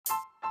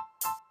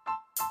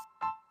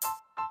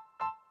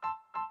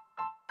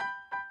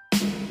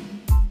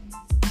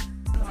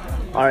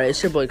All right,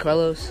 it's your boy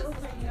Carlos.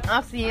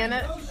 I'm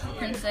Sienna.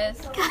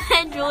 Princess.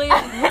 And Julia.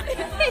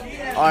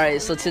 All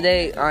right, so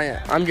today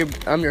I'm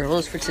your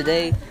host for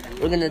today.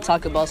 We're gonna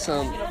talk about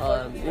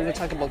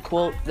a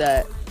quote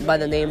that by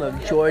the name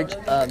of George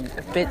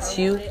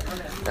Fitzhugh.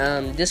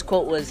 This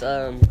quote was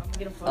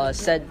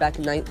said back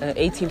in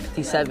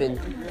 1857,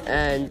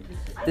 and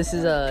this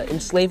is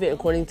enslave it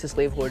according to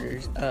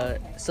slaveholders.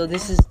 So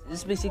this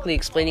is basically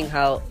explaining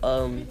how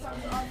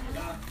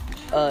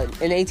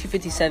in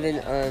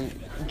 1857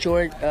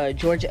 George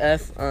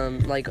F.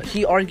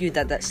 He argued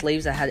that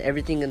slaves that had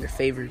everything in their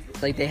favor,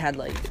 like they had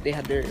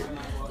their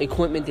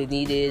equipment they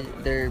needed,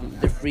 their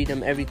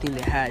freedom, everything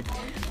they had,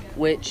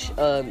 which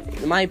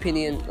in my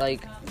opinion,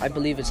 I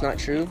believe it's not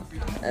true,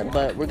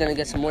 but we're gonna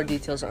get some more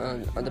details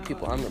on the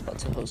people I'm about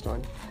to host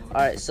on.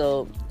 All right,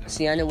 so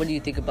Sienna, what do you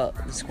think about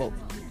this quote?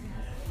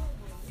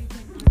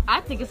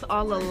 I think it's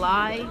all a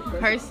lie,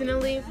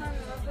 personally.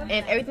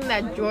 And everything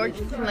that George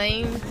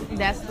claimed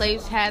that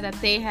slaves had, that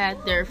they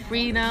had their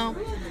freedom,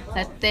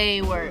 that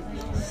they were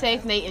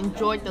safe, they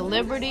enjoyed the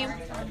liberty,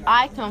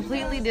 I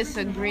completely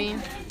disagree.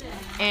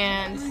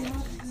 And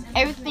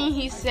everything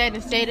he said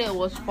and stated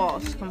was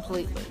false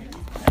completely.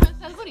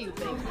 Princess, what do you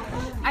think?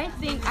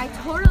 I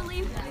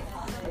totally...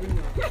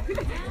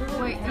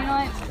 Wait, you know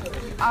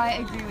what? I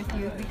agree with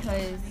you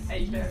because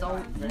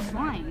he's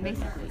lying,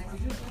 basically.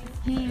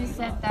 He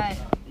said that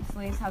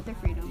slaves have their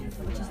freedom,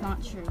 which is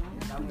not true.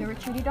 They were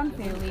treated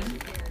unfairly,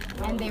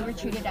 and they were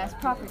treated as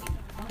property.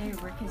 They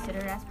were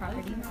considered as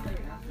property,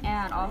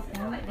 and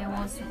often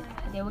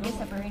they will get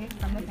separated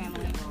from the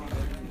family.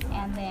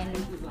 And then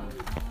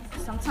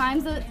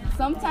sometimes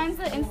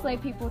the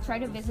enslaved people try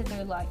to visit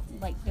their loved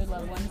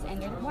ones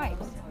and their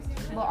wives,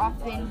 but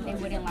often they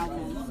wouldn't allow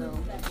them. So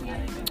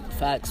yeah.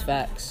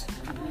 Facts.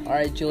 All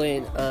right,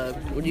 Julian,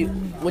 what do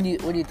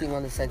you think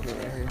on this segment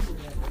right here?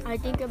 I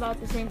think about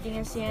the same thing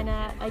as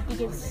Sienna. I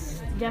think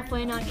it's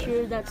definitely not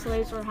true that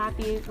slaves were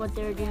happy with what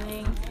they're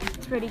doing.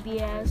 It's pretty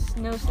BS.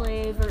 No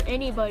slave or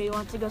anybody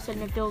wants to go sit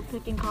in a field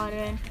picking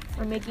cotton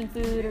or making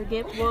food or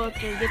get whooped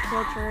or get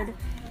tortured.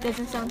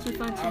 Doesn't sound too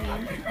fun to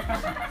me.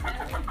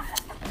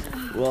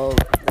 Well,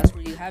 that's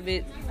where you have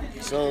it.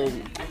 So,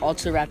 all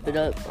to wrap it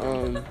up,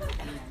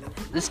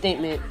 this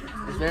statement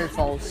is very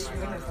false.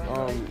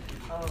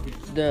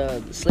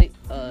 The slave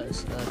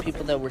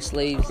people that were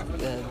slaves,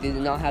 they did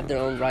not have their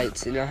own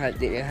rights. They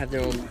didn't have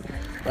their own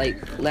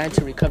land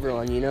to recover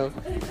on,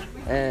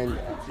 And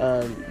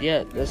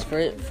yeah, that's for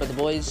it for the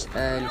boys,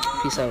 and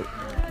peace out.